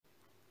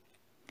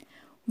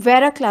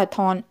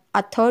Veraclathon,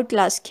 a third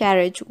class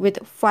carriage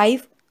with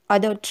five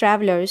other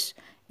travelers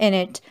in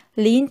it,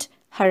 leaned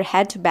her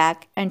head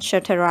back and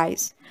shut her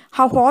eyes.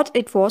 How hot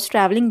it was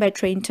traveling by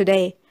train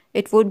today!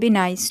 It would be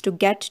nice to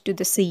get to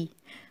the sea.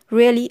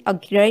 Really a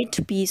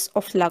great piece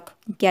of luck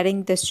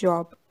getting this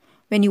job.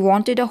 When you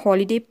wanted a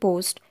holiday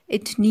post,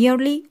 it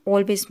nearly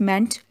always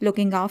meant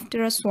looking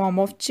after a swarm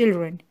of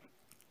children.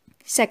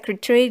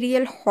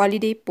 Secretarial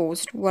holiday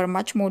posts were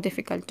much more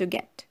difficult to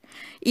get.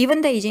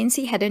 Even the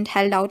agency hadn't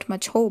held out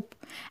much hope,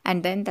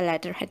 and then the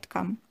letter had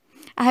come.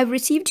 I have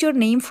received your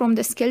name from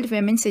the Skilled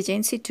Women's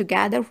Agency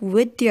together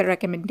with their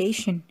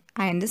recommendation.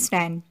 I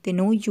understand. They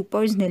know you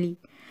personally.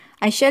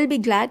 I shall be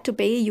glad to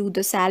pay you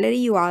the salary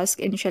you ask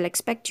and shall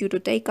expect you to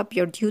take up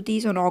your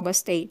duties on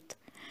August 8th.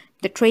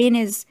 The train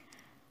is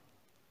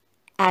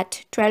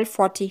at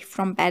 12:40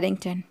 from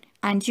Paddington,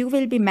 and you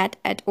will be met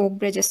at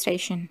Oakbridge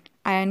Station.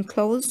 I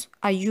enclose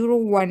a Euro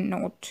 1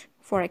 note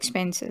for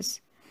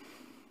expenses.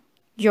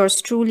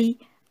 Yours truly,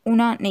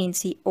 Una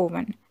Nancy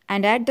Owen.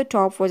 And at the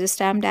top was a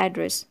stamped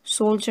address,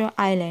 Soldier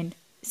Island,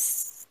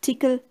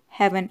 Stickle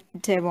Heaven,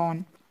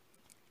 Devon.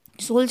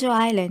 Soldier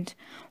Island.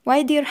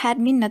 Why there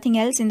had been nothing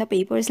else in the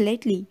papers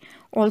lately.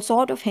 All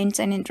sort of hints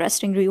and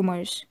interesting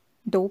rumors.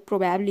 Though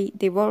probably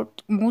they were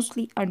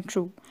mostly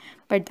untrue.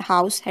 But the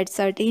house had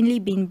certainly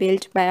been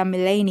built by a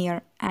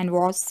millionaire and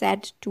was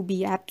said to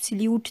be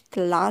absolute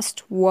the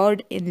last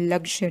word in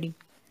luxury.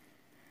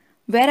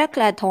 Vera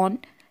Clathorn,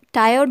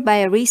 tired by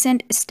a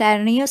recent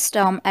strenuous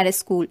term at a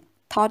school,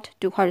 thought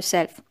to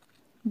herself,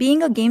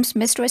 being a games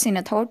mistress in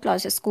a third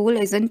class school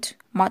isn't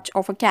much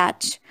of a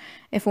catch.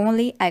 If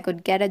only I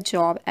could get a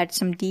job at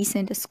some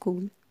decent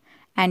school.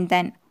 And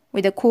then,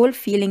 with a cold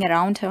feeling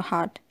around her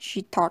heart,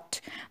 she thought,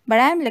 but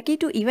I am lucky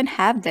to even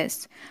have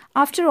this.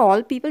 After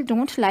all, people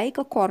don't like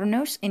a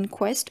coroner's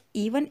inquest,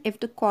 even if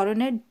the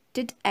coroner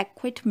did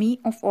acquit me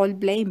of all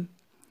blame.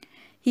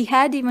 He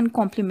had even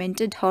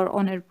complimented her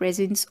on her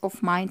presence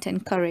of mind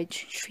and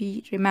courage,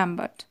 she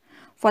remembered.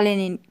 For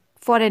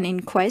an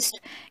inquest,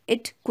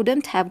 it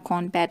couldn't have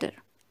gone better,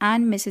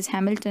 and Mrs.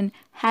 Hamilton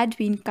had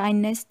been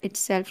kindness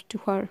itself to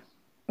her.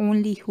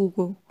 Only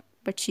Hugo,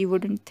 but she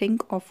wouldn't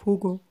think of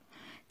Hugo.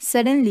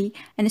 Suddenly,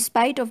 in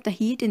spite of the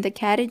heat in the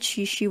carriage,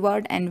 she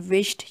shivered and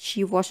wished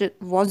she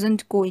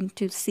wasn't going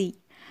to sea.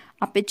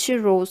 A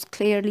picture rose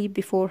clearly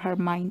before her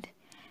mind.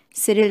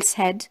 Cyril's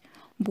head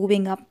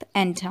moving up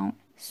and down,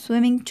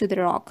 swimming to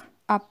the rock,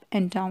 up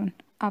and down,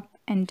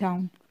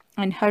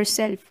 and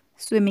herself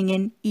swimming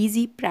in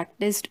easy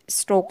practiced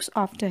strokes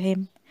after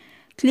him,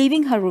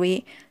 cleaving her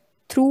way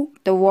through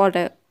the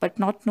water but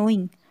not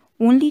knowing,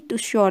 only too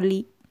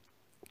surely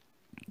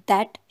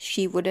that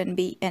she wouldn't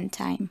be in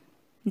time.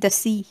 The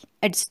sea,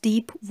 its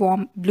deep,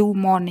 warm blue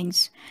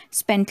mornings,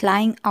 spent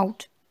lying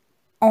out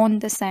on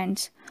the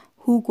sands.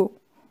 Hugo,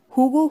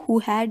 Hugo who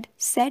had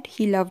said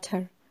he loved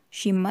her.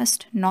 She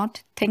must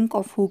not think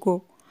of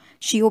Hugo.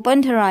 She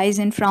opened her eyes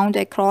and frowned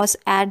across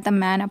at the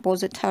man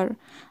opposite her,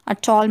 a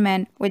tall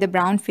man with a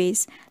brown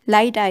face,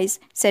 light eyes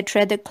set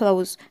rather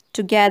close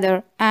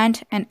together,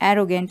 and an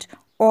arrogant,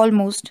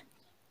 almost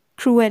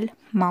cruel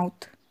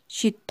mouth.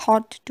 She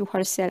thought to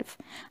herself,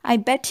 I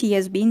bet he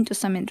has been to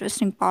some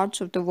interesting parts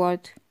of the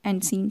world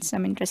and seen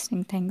some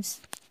interesting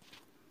things.